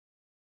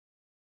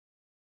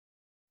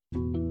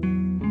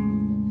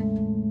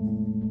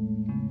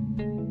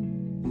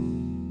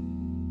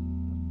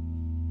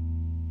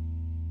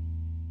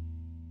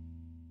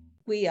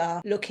We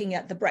are looking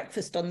at the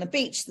breakfast on the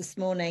beach this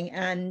morning,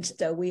 and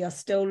we are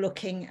still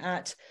looking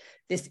at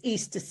this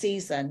Easter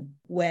season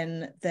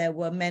when there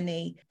were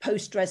many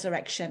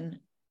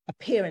post-resurrection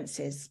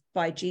appearances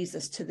by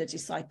Jesus to the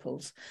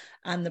disciples,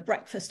 and the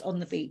breakfast on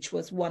the beach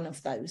was one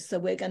of those. So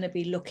we're going to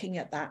be looking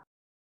at that.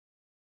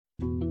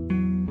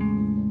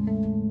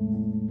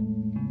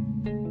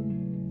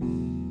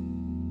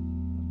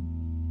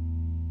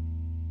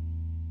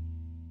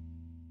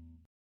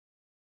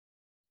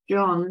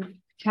 John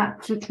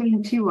chapter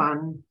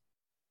 21,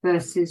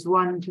 verses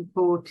 1 to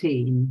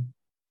 14,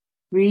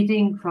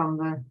 reading from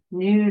the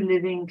New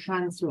Living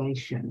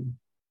Translation.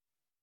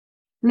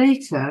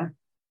 Later,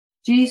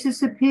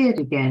 Jesus appeared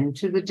again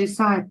to the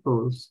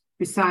disciples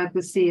beside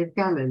the Sea of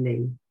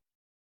Galilee.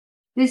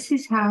 This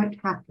is how it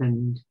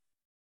happened.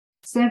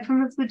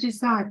 Several of the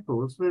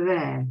disciples were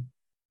there: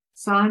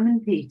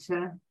 Simon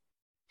Peter,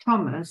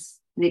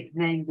 Thomas,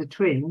 nicknamed the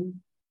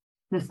Twin,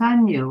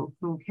 Nathanael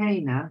from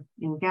Cana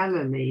in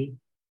Galilee,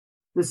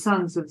 the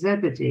sons of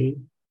Zebedee,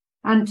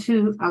 and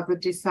 2 other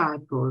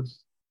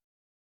disciples.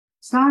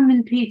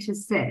 Simon Peter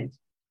said,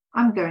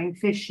 "I'm going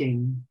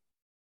fishing."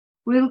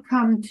 "We'll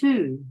come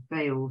too,"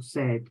 they all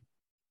said.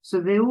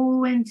 So they all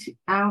went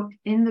out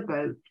in the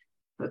boat,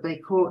 but they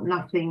caught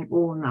nothing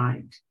all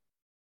night.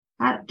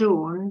 At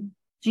dawn,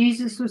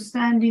 Jesus was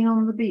standing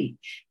on the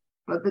beach,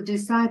 but the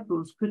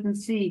disciples couldn't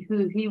see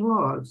who he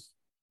was.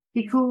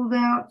 He called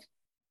out,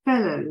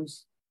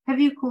 "Fellows, have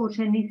you caught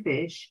any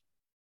fish?"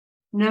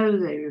 "No,"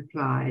 they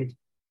replied.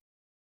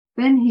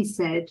 Then he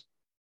said,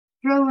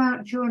 "Throw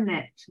out your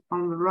net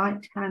on the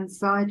right-hand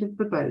side of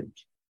the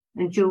boat,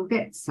 and you'll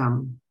get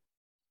some."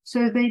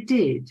 So they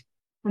did,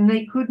 and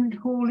they couldn't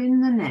haul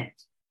in the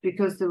net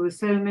because there were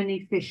so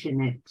many fish in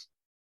it.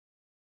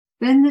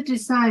 Then the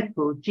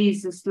disciple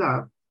Jesus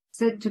loved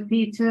said to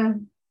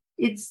Peter,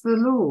 "It's the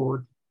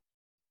Lord."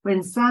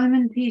 When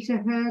Simon Peter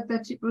heard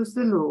that it was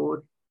the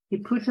Lord, he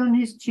put on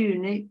his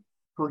tunic,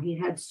 for he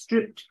had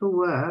stripped for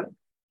work,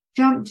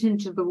 jumped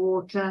into the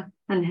water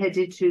and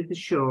headed to the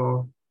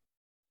shore.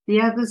 The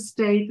others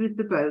stayed with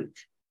the boat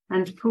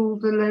and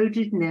pulled the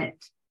loaded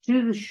net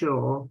to the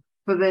shore,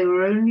 for they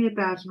were only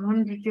about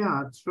 100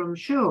 yards from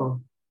shore.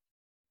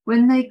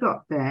 When they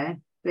got there,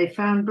 they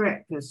found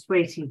breakfast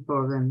waiting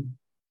for them: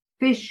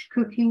 fish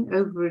cooking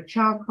over a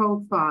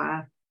charcoal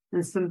fire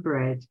and some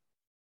bread.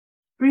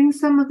 "Bring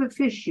some of the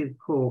fish you've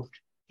caught,"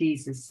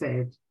 Jesus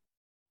said.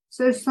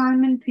 So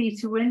Simon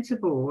Peter went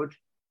aboard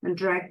and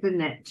dragged the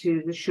net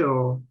to the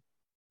shore.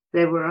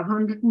 There were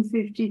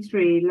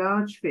 153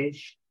 large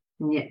fish,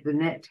 and yet the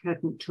net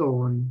hadn't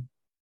torn.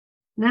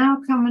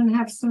 "Now come and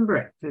have some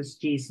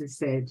breakfast," Jesus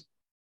said.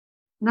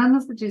 None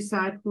of the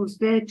disciples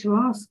dared to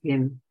ask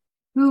him,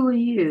 "Who are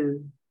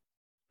you?"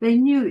 They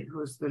knew it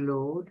was the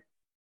Lord.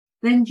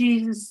 Then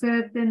Jesus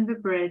served them the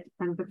bread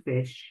and the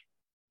fish.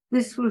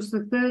 This was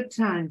the 3rd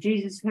time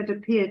Jesus had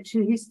appeared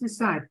to his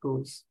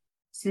disciples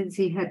since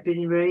he had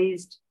been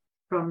raised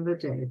from the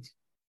dead.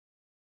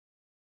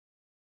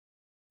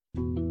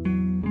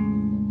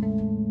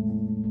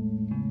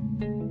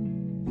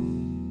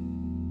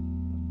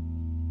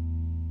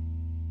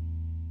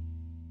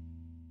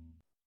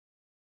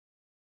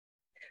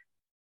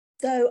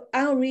 So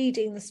our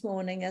reading this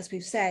morning, as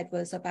we've said,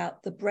 was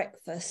about the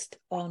breakfast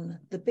on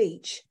the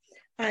beach.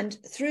 And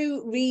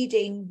through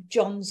reading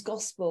John's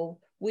Gospel,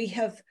 we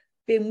have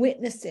been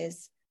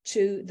witnesses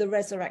to the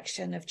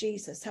resurrection of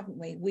Jesus, haven't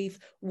we? We've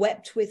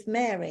wept with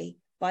Mary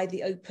by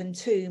the open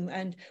tomb,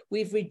 and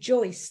we've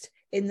rejoiced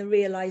in the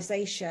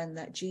realization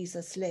that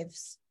Jesus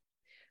lives.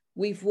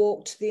 We've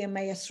walked the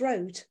Emmaus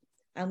Road,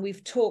 and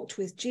we've talked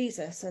with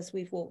Jesus as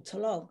we've walked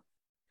along.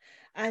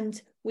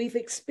 And we've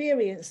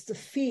experienced the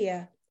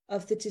fear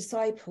of the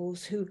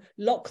disciples who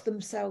lock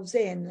themselves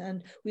in,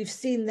 and we've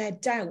seen their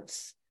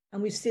doubts,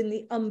 and we've seen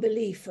the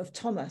unbelief of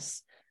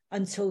Thomas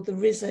until the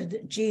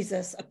risen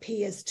Jesus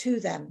appears to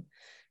them,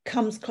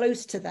 comes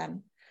close to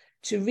them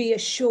to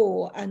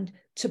reassure and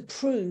to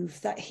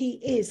prove that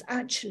he is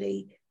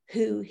actually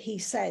who he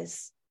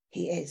says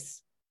he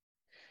is.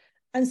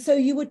 And so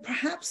you would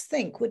perhaps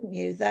think, wouldn't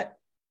you, that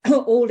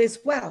all is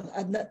well,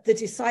 and that the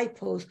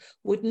disciples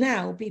would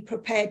now be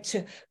prepared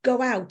to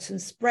go out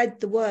and spread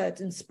the word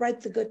and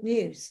spread the good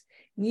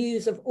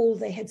news of all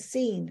they had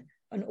seen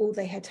and all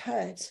they had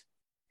heard.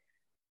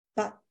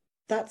 But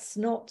that's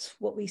not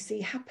what we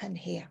see happen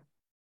here.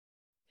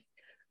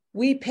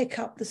 We pick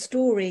up the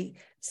story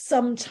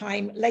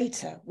sometime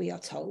later, we are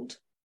told,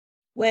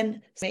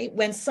 when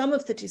some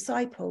of the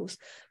disciples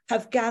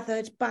have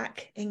gathered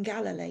back in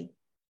Galilee.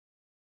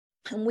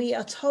 And we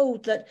are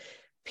told that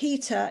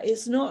Peter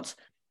is not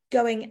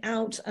going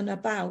out and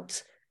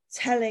about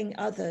telling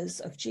others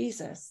of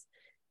Jesus.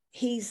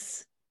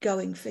 He's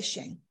going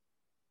fishing.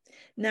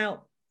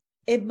 Now,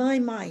 in my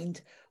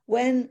mind,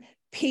 when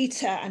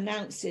Peter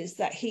announces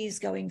that he's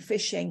going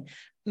fishing,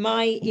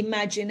 my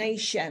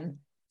imagination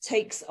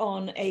takes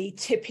on a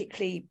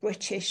typically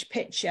British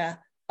picture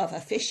of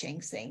a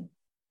fishing scene.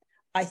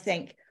 I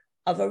think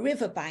of a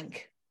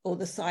riverbank or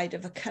the side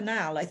of a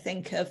canal. I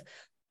think of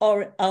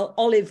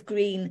olive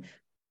green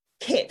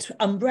kit,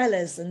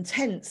 umbrellas and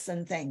tents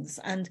and things,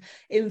 and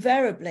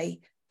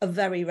invariably a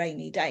very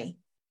rainy day.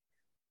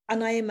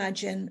 And I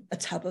imagine a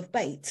tub of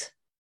bait,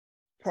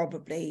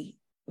 probably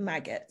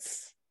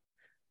maggots.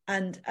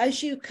 And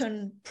as you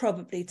can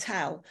probably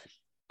tell,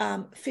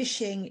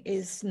 fishing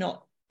is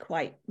not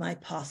quite my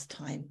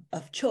pastime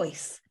of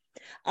choice.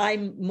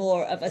 I'm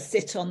more of a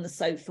sit on the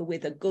sofa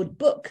with a good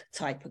book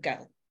type of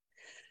girl.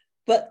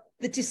 But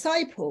the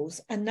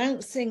disciples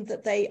announcing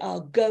that they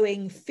are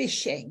going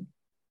fishing,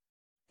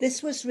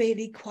 this was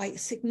really quite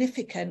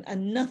significant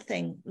and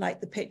nothing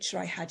like the picture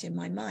I had in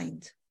my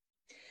mind.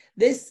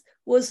 This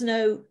was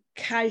no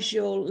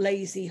casual,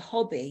 lazy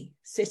hobby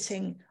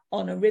sitting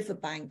on a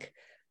riverbank,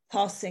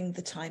 passing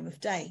the time of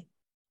day.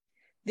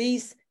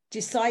 These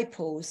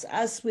disciples,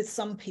 as with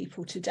some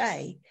people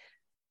today,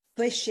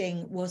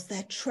 fishing was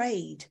their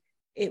trade.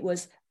 It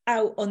was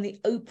out on the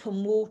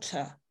open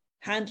water,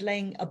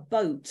 handling a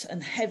boat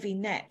and heavy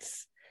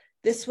nets.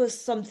 This was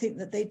something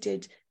that they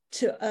did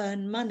to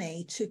earn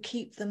money, to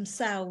keep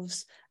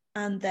themselves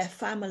and their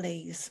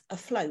families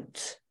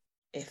afloat,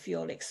 if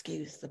you'll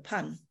excuse the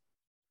pun.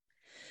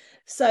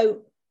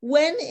 So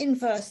when in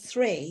verse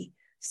 3,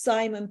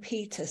 Simon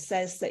Peter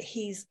says that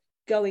he's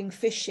going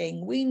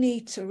fishing, we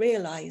need to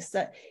realize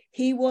that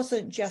he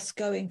wasn't just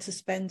going to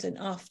spend an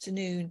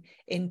afternoon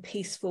in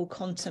peaceful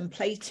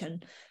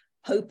contemplation,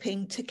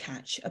 hoping to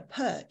catch a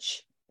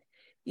perch.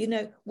 You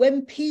know,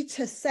 when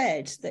Peter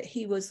said that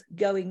he was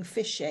going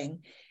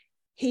fishing,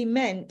 he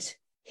meant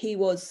he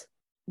was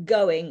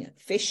going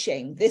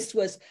fishing. This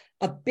was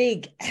a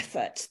big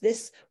effort.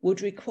 This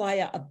would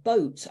require a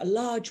boat, a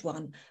large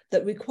one,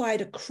 that required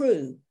a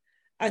crew.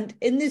 And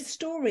in this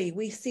story,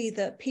 we see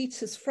that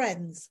Peter's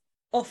friends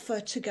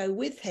offer to go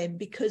with him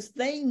because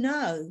they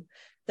know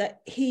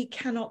that he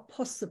cannot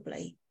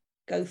possibly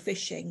go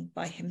fishing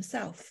by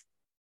himself.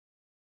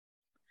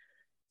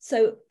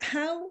 So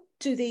how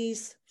do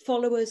these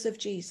followers of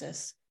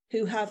Jesus,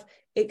 who have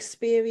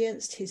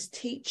experienced his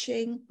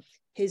teaching,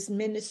 his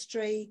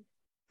ministry,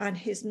 and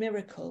his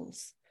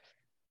miracles,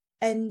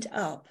 end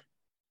up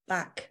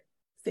back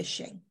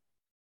fishing?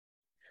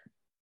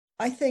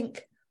 I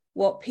think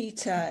what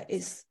Peter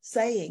is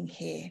saying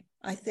here,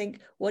 I think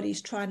what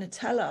he's trying to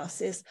tell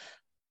us is,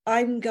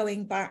 I'm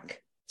going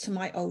back to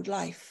my old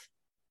life.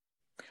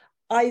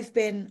 I've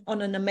been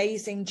on an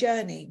amazing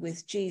journey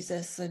with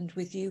Jesus and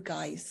with you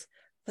guys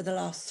for the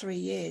last 3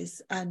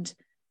 years, and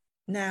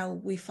now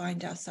we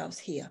find ourselves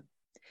here.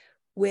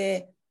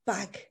 We're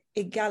back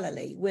in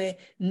Galilee. We're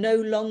no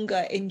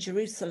longer in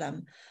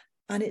Jerusalem,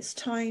 and it's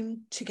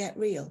time to get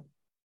real.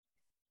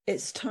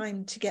 It's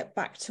time to get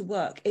back to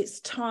work. It's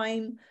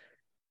time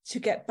to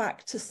get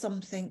back to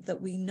something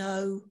that we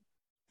know,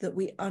 that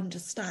we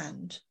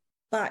understand,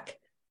 back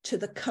to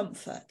the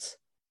comfort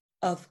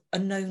of a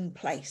known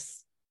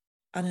place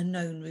and a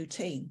known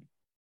routine.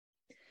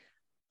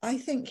 I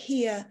think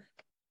here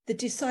the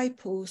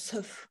disciples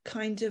have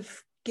kind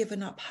of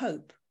given up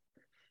hope.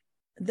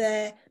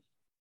 They've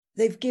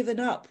given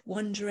up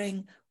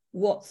wondering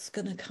what's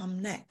going to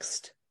come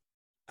next,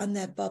 and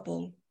their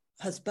bubble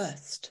has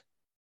burst.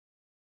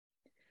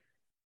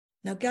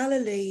 Now,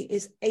 Galilee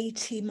is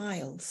 80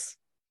 miles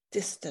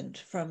distant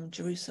from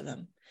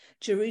Jerusalem,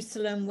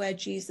 Jerusalem where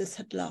Jesus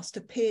had last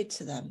appeared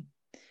to them.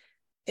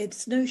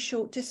 It's no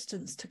short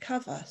distance to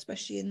cover,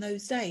 especially in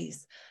those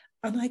days.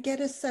 And I get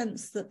a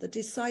sense that the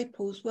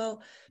disciples,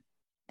 well,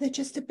 they're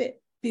just a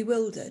bit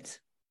bewildered,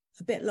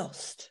 a bit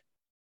lost,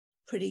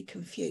 pretty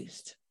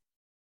confused.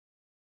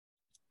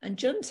 And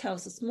John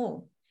tells us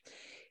more.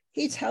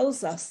 He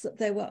tells us that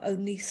there were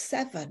only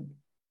 7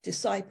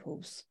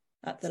 disciples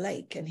at the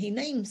lake, and he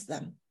names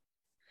them.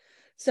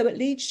 So it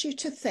leads you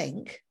to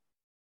think,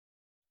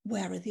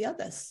 where are the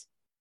others?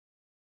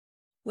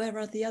 Where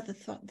are the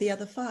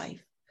other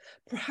 5?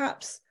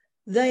 Perhaps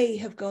they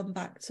have gone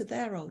back to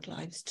their old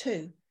lives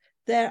too,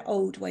 their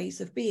old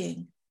ways of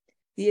being.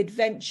 The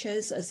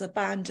adventures as a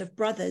band of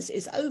brothers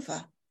is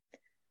over.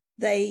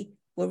 They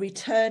were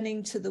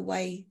returning to the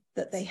way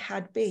that they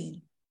had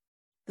been,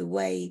 the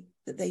way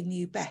that they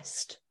knew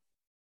best,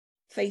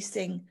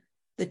 facing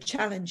the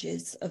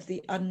challenges of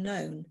the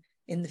unknown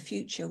in the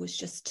future was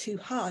just too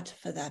hard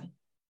for them.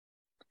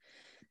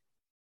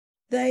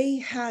 They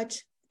had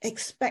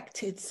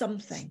expected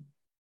something,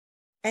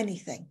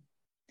 anything,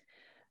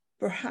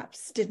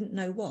 perhaps didn't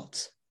know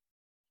what.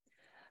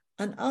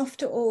 And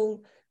after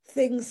all,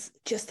 things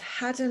just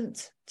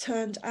hadn't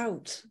turned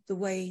out the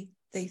way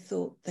they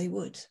thought they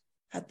would,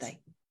 had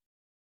they?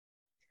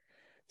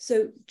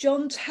 So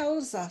John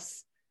tells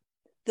us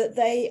that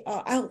they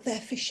are out there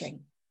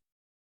fishing,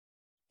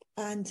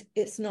 and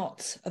it's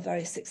not a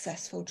very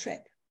successful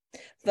trip.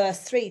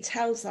 Verse 3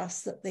 tells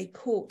us that they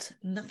caught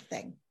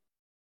nothing.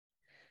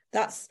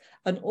 That's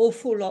an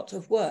awful lot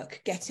of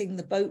work, getting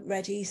the boat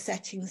ready,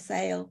 setting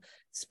sail,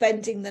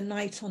 spending the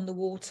night on the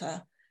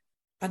water,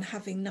 and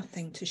having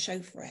nothing to show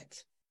for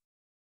it.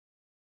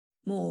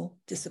 More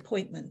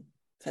disappointment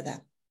for them.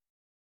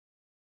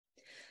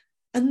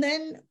 And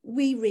then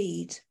we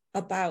read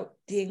about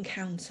the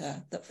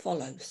encounter that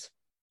follows.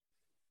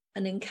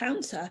 an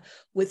encounter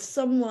with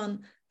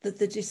someone that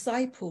the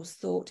disciples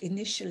thought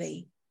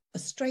initially a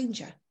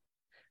stranger,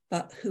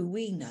 but who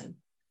we know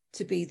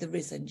to be the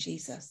risen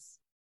Jesus.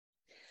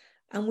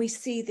 And we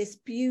see this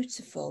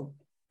beautiful,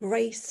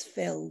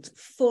 grace-filled,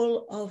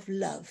 full of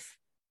love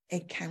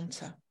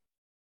encounter.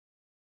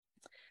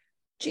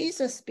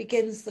 Jesus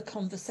begins the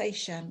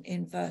conversation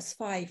in verse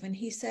 5 and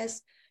he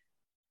says,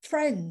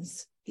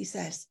 "Friends," he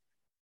says,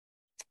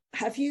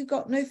 "have you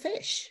got no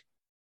fish?"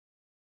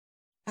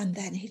 And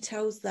then he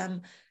tells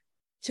them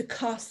to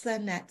cast their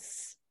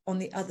nets on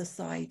the other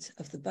side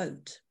of the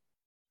boat.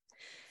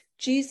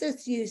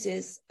 Jesus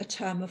uses a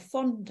term of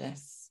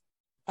fondness.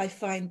 I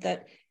find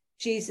that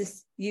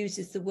Jesus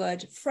uses the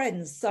word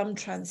friends. Some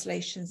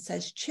translation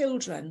says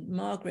children.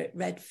 Margaret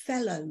read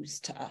fellows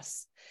to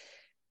us.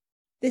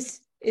 This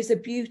is a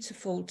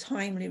beautiful,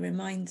 timely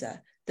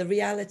reminder, the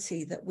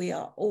reality that we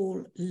are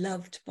all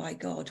loved by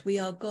God. We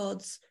are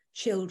God's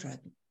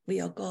children. We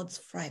are God's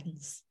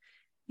friends,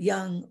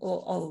 young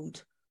or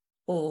old,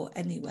 or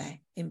anywhere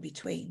in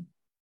between.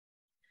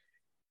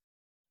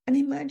 And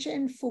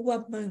imagine for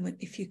one moment,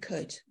 if you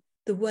could,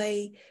 the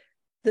way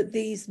that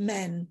these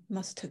men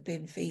must have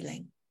been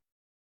feeling.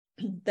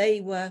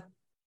 They were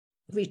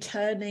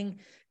returning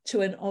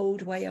to an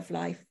old way of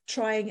life,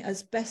 trying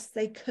as best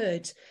they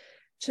could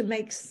to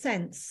make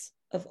sense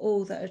of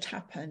all that had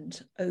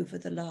happened over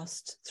the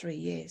last 3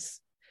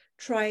 years,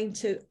 trying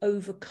to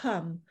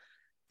overcome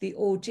the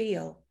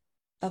ordeal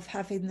of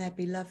having their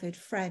beloved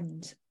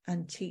friend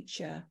and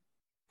teacher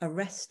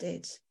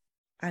arrested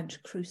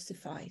and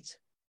crucified.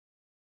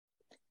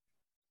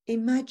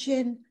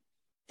 Imagine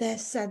their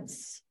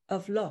sense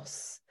of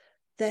loss,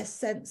 their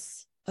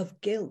sense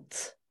of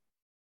guilt.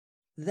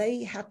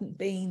 They hadn't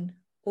been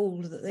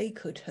all that they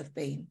could have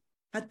been,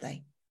 had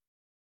they?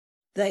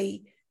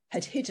 They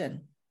had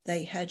hidden,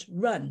 they had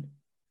run,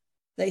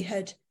 they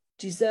had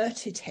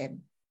deserted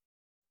him,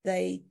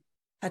 they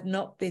had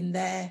not been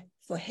there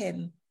for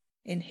him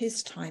in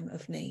his time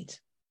of need.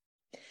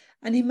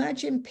 And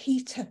imagine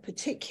Peter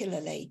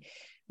particularly,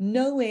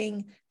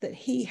 knowing that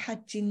he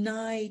had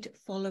denied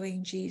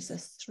following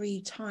Jesus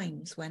 3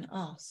 times when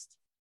asked.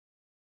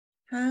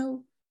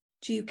 How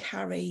do you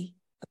carry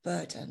a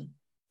burden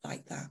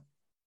like that?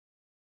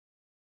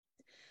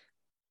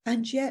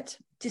 And yet,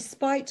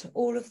 despite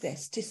all of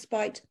this,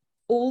 despite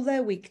all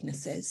their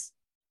weaknesses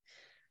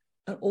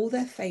and all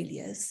their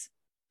failures,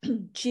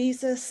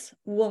 Jesus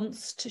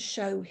wants to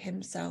show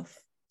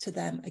himself to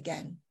them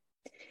again.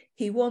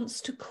 He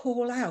wants to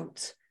call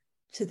out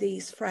to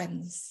these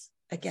friends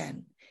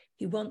again.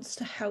 He wants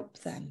to help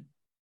them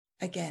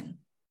again.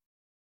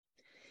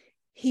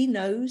 He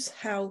knows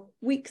how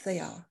weak they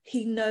are.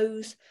 He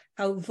knows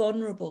how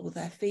vulnerable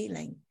they're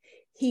feeling.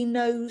 He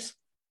knows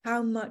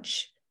how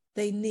much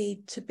they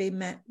need to be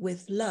met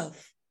with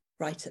love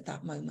right at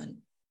that moment.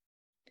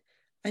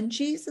 And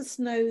Jesus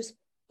knows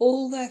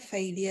all their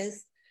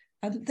failures.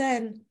 And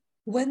then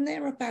when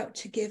they're about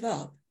to give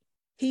up,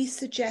 he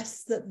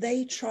suggests that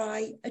they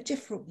try a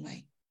different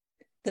way,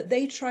 that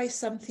they try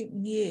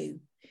something new.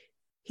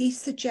 He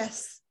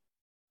suggests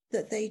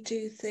that they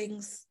do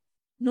things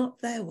not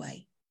their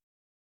way,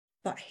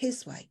 but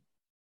his way.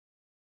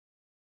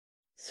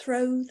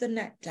 Throw the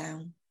net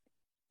down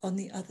on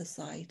the other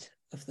side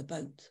of the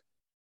boat.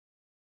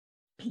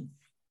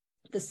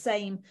 The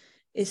same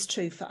is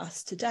true for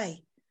us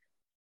today.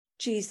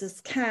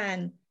 Jesus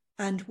can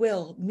and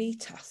will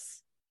meet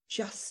us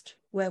just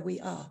where we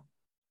are.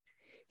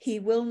 He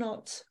will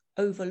not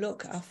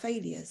overlook our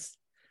failures,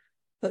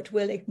 but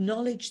will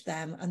acknowledge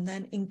them and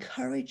then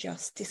encourage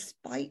us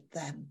despite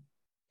them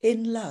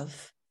in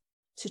love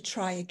to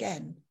try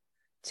again,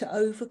 to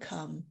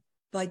overcome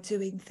by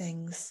doing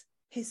things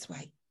his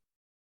way.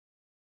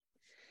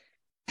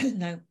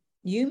 Now,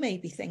 you may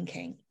be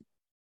thinking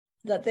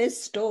that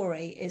this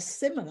story is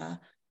similar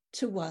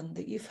to one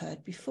that you've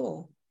heard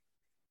before,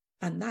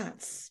 and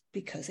that's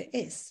because it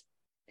is.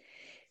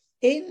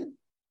 In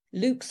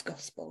Luke's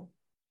Gospel,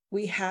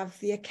 we have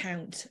the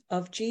account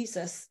of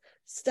Jesus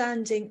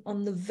standing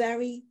on the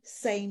very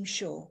same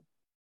shore,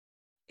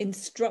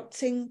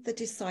 instructing the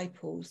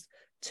disciples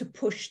to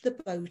push the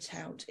boat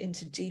out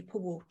into deeper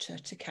water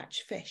to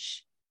catch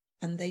fish.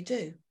 And they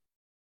do.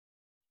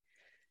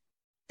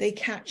 They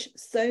catch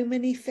so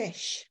many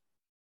fish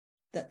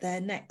that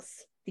their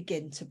necks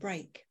begin to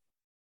break.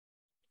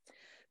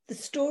 The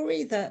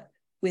story that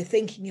we're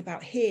thinking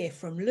about here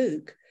from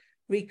Luke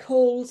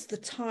recalls the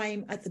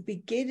time at the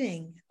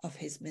beginning of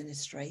his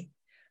ministry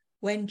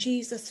when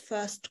Jesus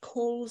first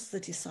calls the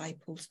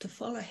disciples to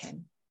follow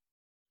him.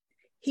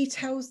 He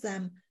tells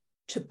them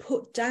to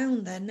put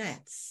down their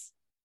nets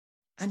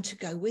and to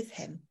go with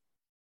him.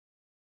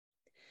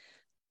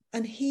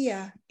 And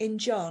here in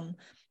John,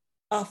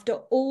 after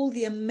all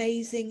the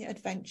amazing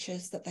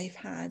adventures that they've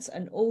had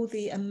and all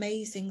the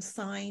amazing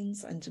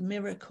signs and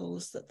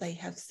miracles that they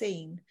have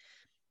seen,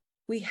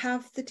 we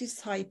have the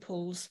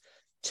disciples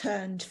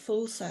turned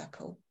full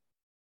circle,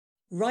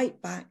 right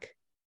back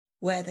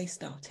where they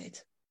started.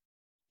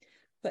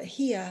 But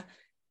here,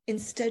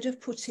 instead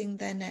of putting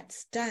their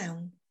nets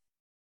down,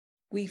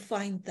 we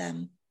find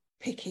them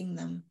picking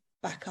them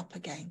back up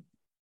again.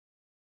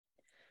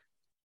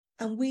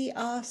 And we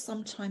are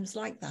sometimes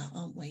like that,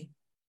 aren't we?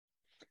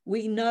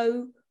 We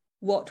know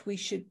what we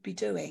should be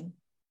doing,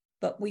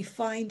 but we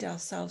find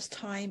ourselves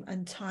time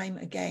and time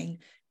again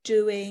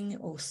doing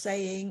or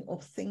saying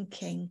or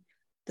thinking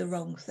the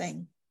wrong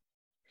thing.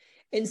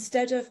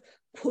 Instead of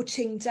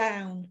putting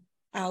down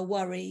our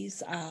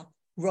worries, our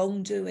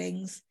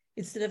wrongdoings,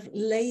 instead of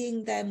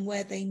laying them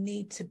where they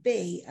need to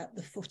be at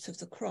the foot of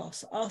the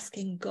cross,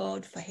 asking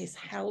God for his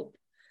help,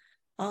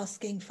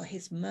 asking for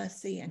his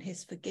mercy and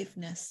his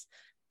forgiveness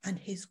and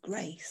his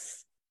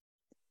grace,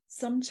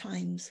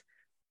 sometimes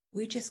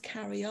we just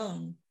carry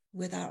on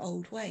with our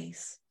old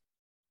ways,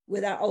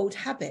 with our old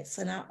habits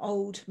and our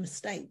old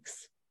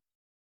mistakes.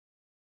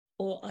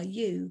 Or are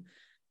you,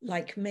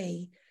 like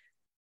me,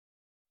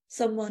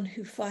 someone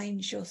who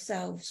finds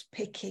yourselves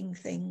picking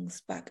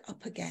things back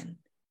up again,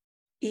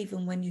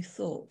 even when you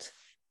thought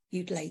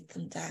you'd laid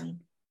them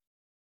down?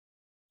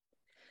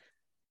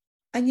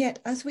 And yet,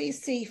 as we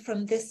see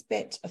from this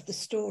bit of the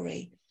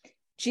story,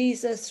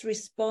 Jesus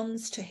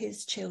responds to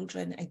his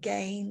children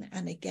again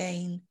and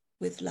again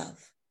with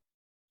love,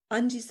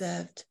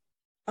 undeserved,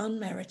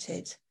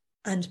 unmerited,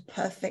 and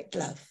perfect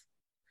love.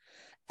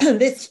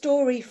 This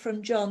story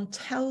from John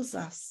tells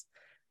us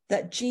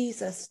that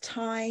Jesus,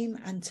 time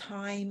and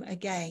time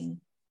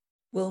again,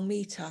 will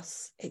meet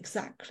us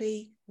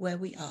exactly where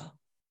we are.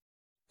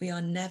 We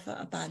are never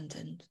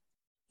abandoned,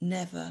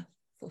 never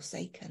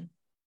forsaken.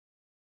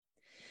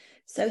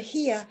 So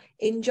here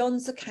in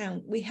John's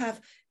account, we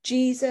have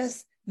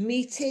Jesus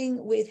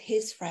meeting with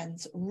his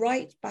friends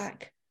right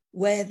back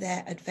where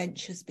their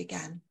adventures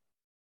began.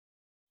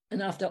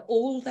 And after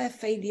all their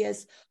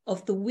failures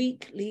of the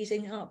week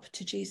leading up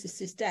to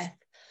Jesus's death,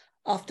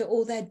 after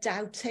all their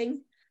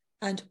doubting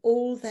and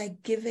all their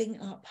giving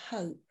up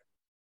hope,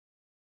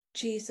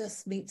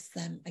 Jesus meets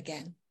them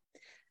again.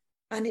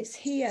 And it's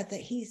here that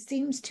he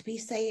seems to be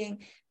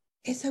saying,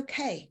 it's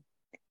okay.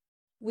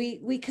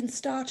 We can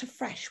start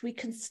afresh. We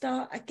can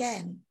start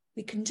again.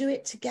 We can do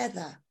it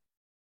together.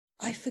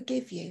 I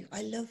forgive you.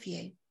 I love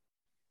you.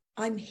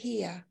 I'm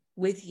here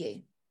with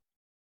you.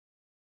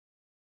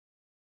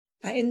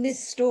 In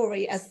this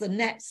story, as the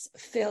nets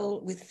fill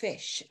with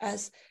fish,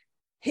 as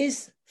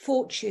his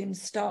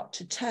fortunes start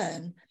to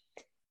turn,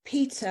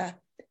 Peter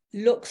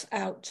looks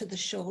out to the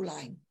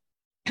shoreline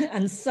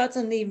and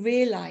suddenly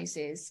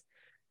realizes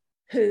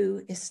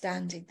who is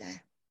standing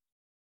there.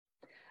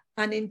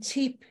 And in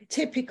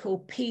typical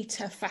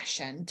Peter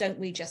fashion, don't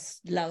we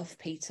just love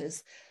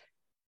Peter's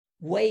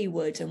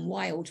wayward and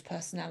wild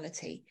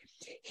personality?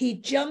 He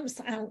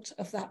jumps out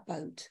of that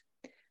boat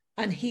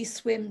and he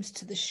swims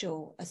to the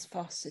shore as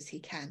fast as he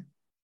can.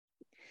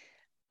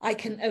 I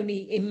can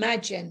only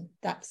imagine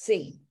that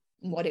scene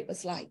and what it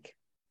was like.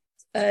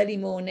 It's early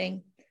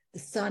morning, the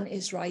sun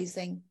is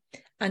rising,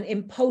 and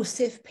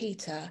impulsive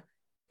Peter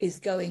is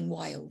going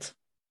wild,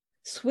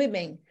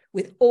 swimming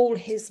with all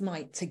his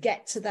might to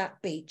get to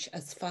that beach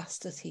as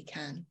fast as he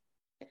can,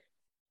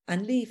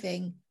 and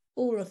leaving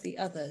all of the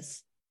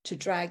others to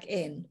drag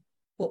in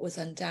what was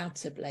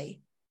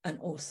undoubtedly an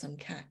awesome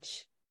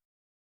catch.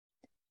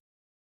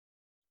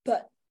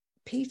 But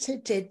Peter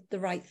did the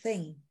right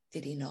thing,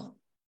 did he not?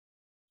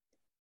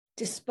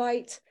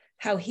 Despite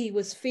how he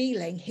was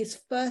feeling, his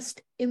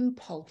first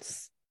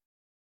impulse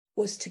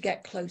was to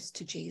get close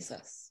to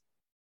Jesus,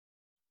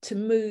 to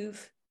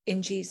move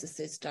in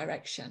Jesus's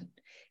direction.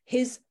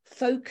 His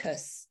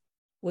focus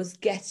was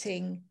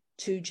getting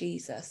to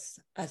Jesus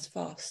as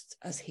fast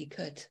as he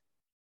could.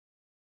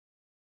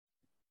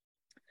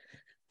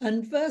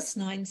 And verse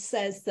 9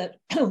 says that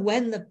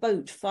when the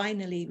boat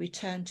finally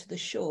returned to the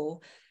shore,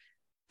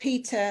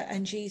 Peter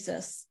and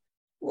Jesus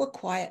were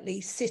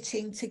quietly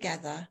sitting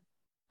together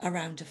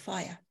around a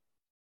fire.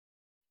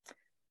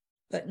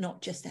 But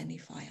not just any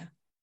fire.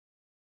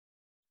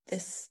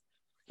 This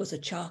was a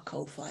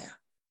charcoal fire.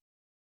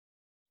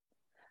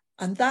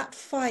 And that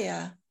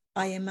fire,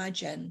 I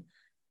imagine,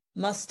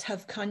 must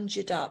have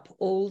conjured up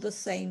all the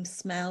same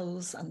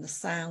smells and the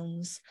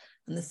sounds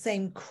and the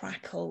same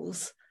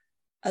crackles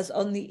as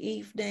on the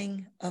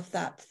evening of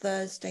that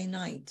Thursday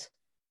night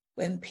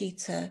when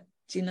Peter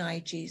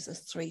denied Jesus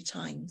 3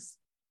 times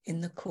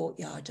in the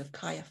courtyard of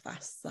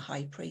Caiaphas, the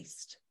high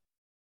priest.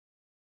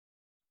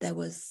 There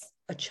was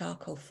a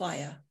charcoal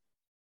fire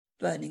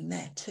burning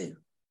there too.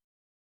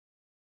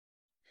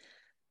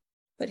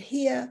 But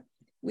here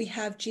we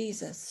have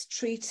Jesus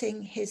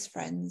treating his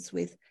friends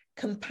with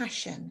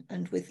compassion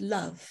and with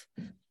love,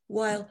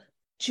 while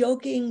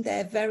jogging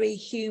their very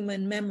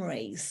human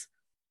memories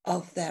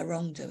of their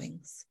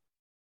wrongdoings.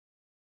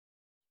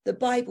 The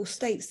Bible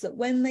states that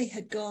when they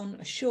had gone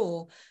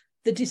ashore,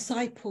 the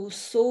disciples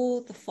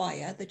saw the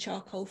fire, the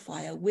charcoal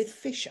fire, with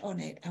fish on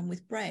it and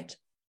with bread.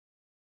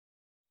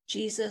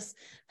 Jesus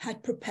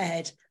had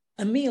prepared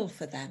a meal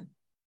for them.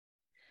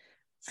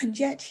 And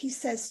yet he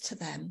says to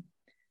them,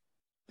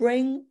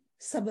 bring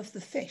some of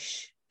the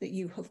fish that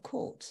you have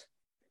caught.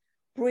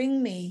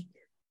 Bring me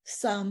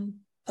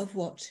some of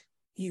what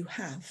you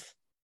have.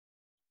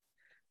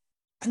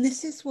 And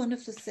this is one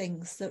of the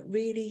things that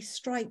really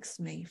strikes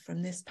me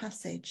from this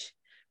passage.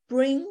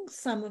 Bring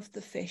some of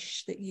the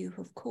fish that you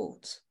have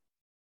caught.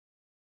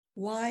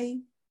 Why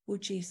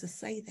would Jesus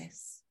say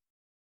this?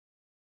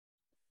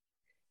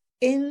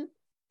 In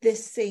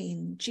this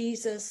scene,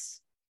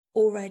 Jesus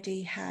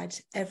already had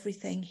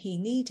everything he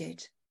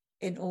needed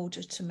in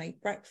order to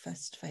make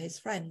breakfast for his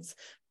friends.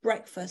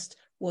 Breakfast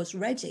was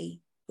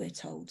ready, we're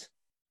told.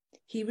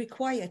 He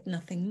required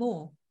nothing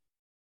more.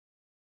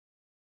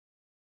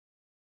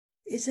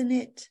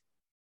 Isn't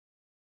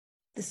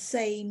the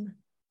same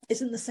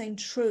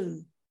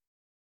true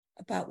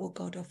about what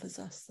God offers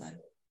us, though?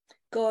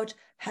 God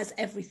has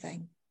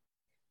everything,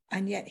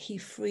 and yet he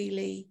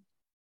freely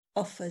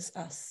offers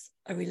us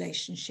a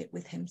relationship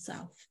with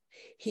himself.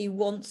 He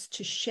wants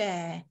to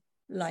share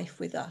life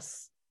with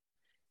us.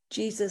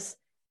 Jesus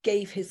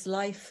gave his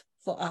life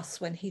for us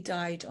when he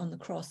died on the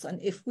cross,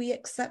 and if we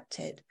accept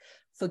it,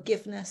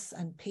 forgiveness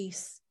and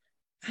peace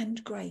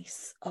and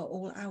grace are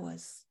all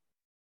ours,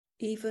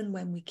 even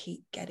when we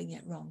keep getting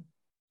it wrong,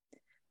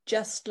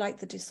 just like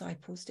the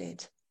disciples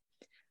did.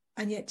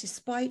 And yet,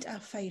 despite our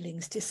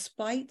failings,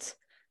 despite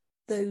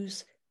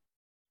those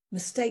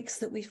mistakes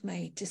that we've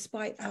made,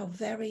 despite our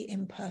very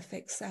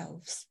imperfect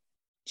selves,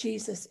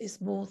 Jesus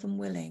is more than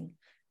willing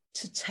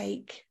to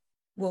take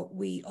what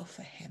we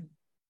offer him.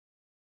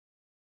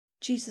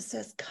 Jesus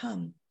says,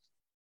 come,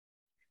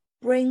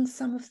 bring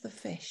some of the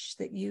fish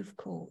that you've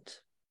caught.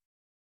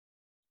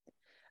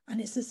 And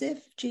it's as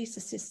if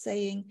Jesus is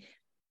saying,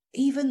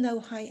 even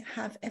though I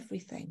have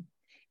everything,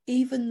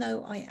 even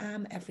though I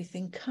am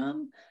everything,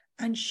 come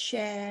and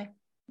share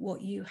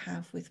what you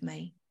have with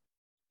me.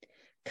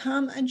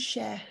 Come and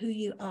share who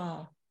you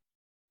are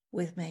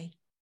with me.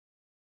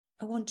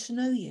 I want to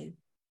know you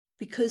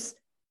because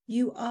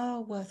you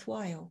are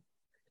worthwhile.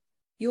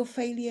 Your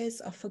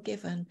failures are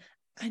forgiven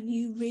and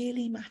you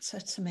really matter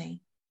to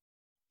me.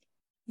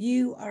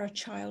 You are a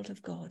child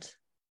of God.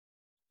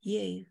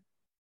 You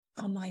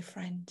are my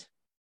friend.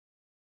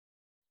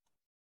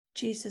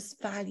 Jesus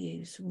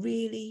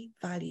really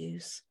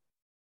values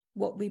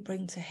what we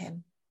bring to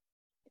him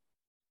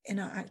in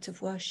our act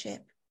of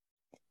worship,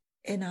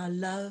 in our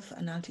love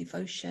and our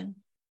devotion,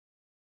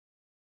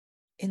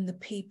 in the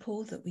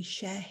people that we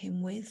share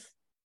him with.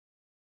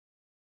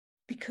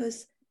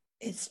 Because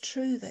it's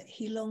true that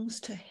he longs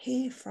to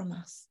hear from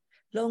us,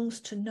 longs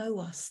to know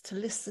us, to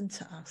listen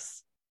to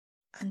us,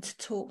 and to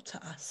talk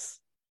to us.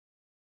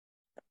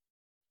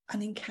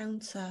 An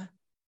encounter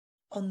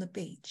on the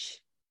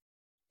beach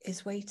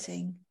is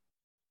waiting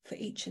for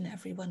each and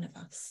every one of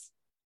us.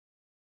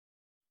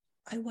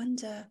 I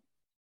wonder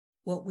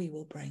what we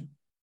will bring.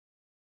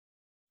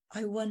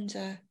 I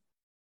wonder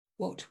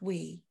what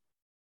we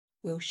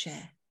will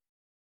share.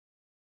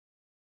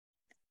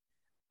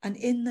 And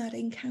in that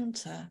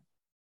encounter,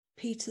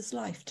 Peter's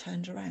life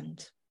turned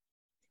around.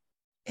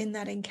 In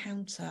that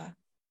encounter,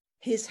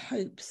 his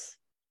hopes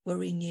were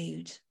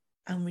renewed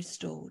and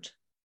restored.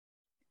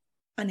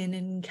 And in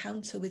an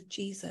encounter with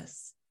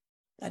Jesus,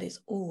 that is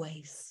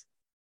always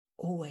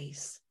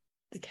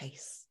the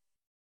case.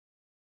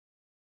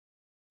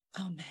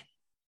 Amen.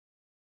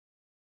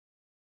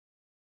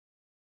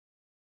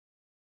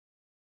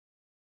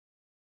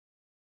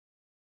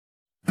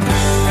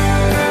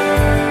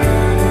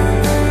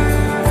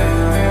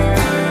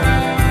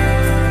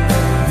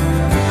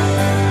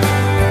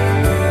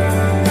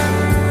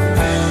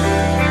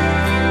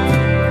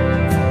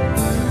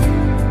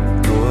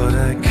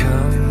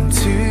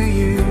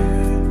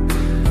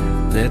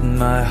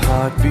 My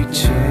heart be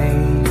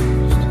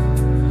changed,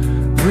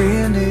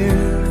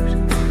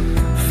 renewed,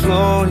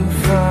 flowing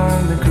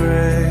from the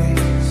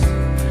grace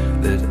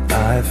that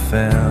I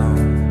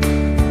found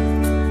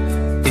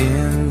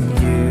in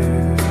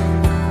you.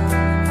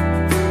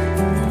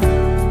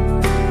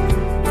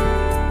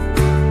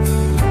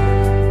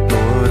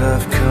 Lord,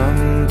 I've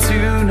come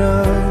to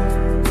know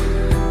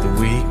the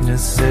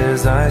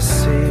weaknesses I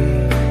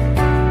see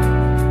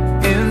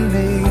in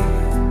me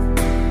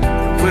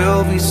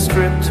will be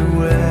stripped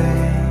away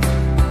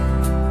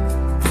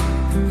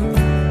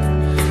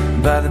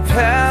by the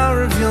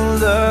power of your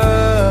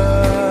love.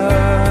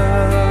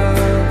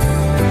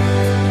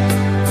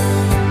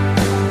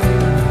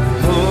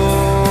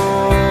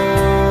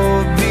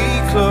 Hold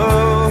me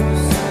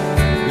close,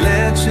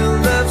 let your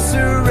love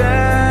surround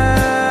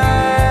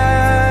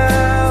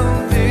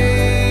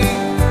me,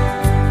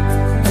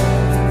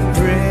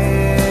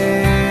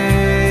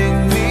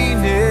 bring me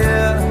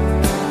near,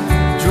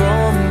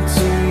 draw me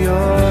to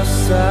your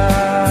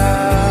side.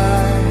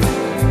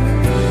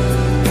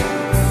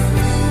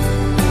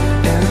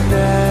 And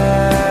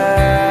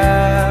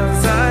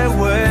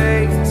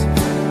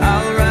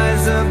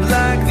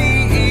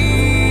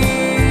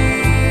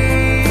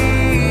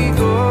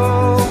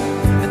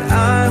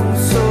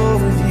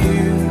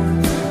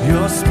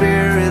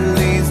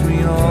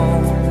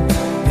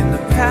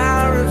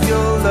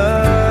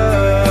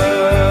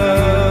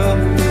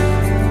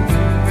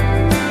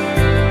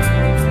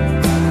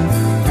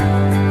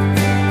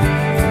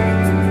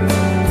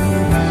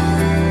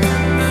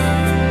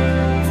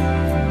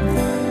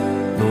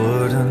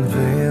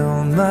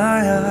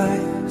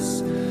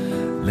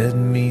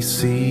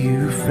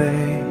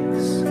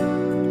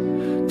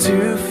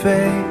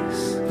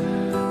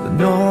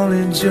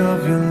knowledge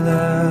of your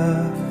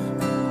love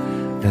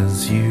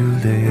as you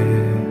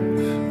live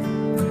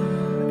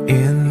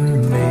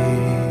in me.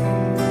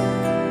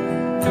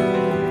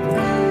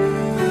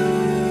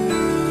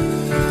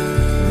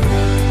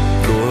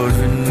 Lord,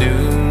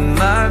 renew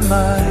my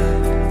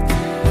mind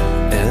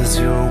as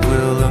your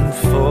will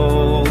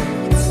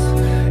unfolds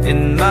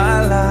in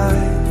my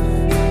life,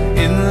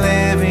 in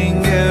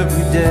living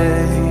every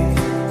day.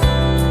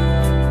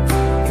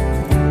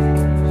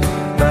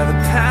 By the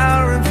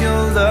power of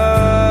your love,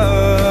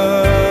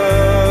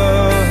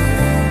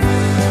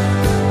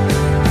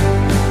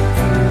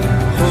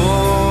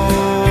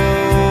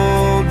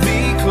 hold me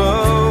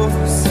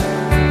close,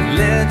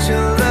 let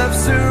your love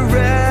surround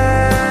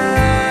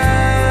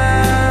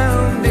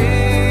me,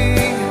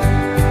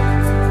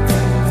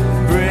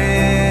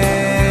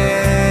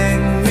 bring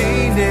me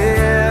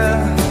near,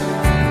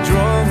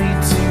 draw me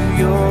to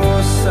your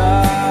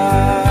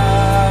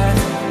side.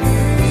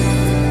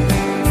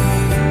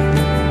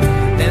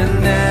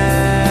 And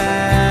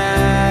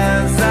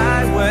as I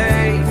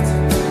wait,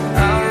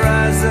 I'll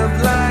rise up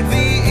like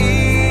the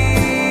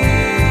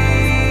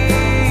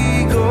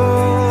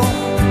eagle.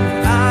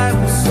 I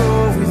will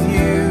soar with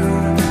you.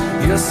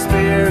 Your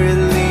spirit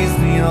leads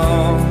me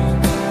on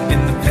in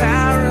the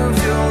power of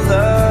your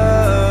love.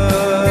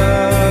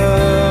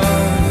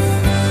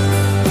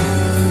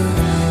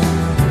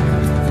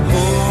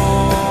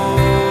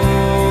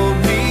 Hold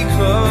me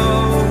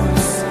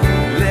close,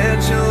 let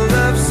your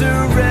love surround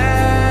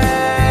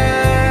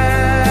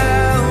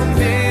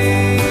me,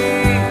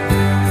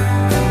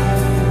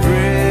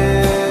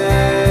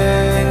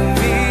 bring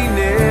me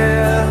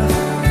near,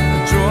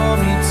 draw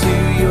me to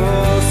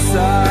your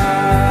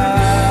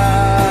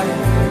side.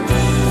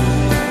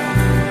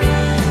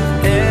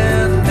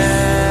 And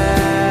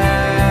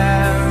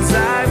as I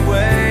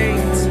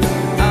wait,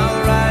 I'll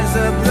rise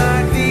up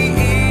like the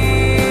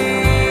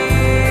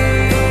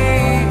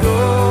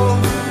eagle.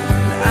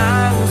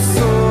 I will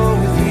soar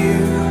with you.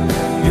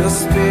 Your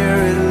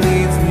spirit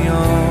leads me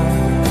on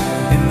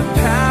in the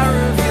power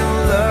of your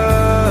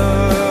love.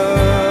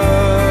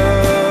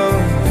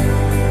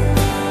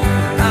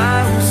 I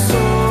will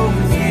soar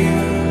with you.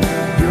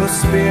 Your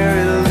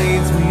spirit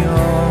leads me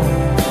on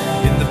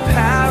in the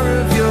power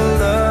of your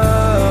love.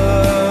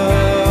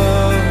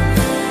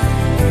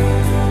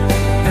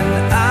 And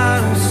I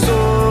will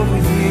soar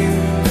with you.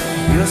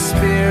 Your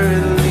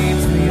spirit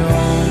leads me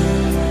on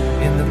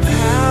in the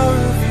power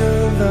of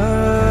your love.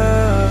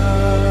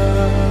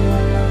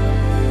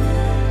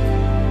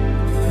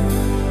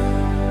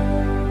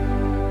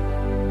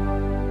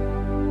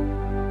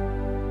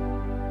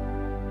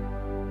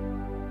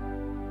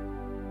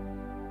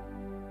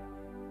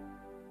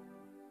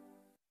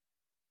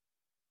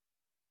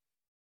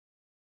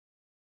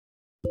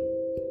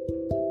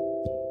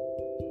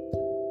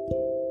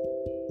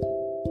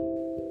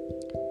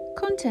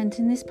 Content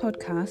in this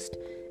podcast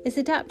is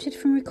adapted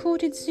from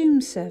recorded Zoom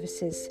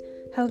services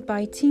held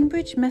by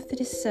Teignbridge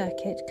Methodist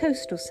Circuit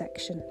Coastal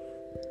Section.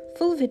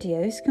 Full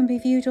videos can be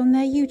viewed on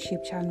their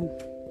YouTube channel.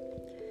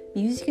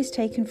 Music is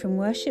taken from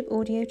worship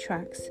audio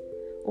tracks,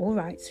 all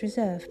rights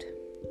reserved.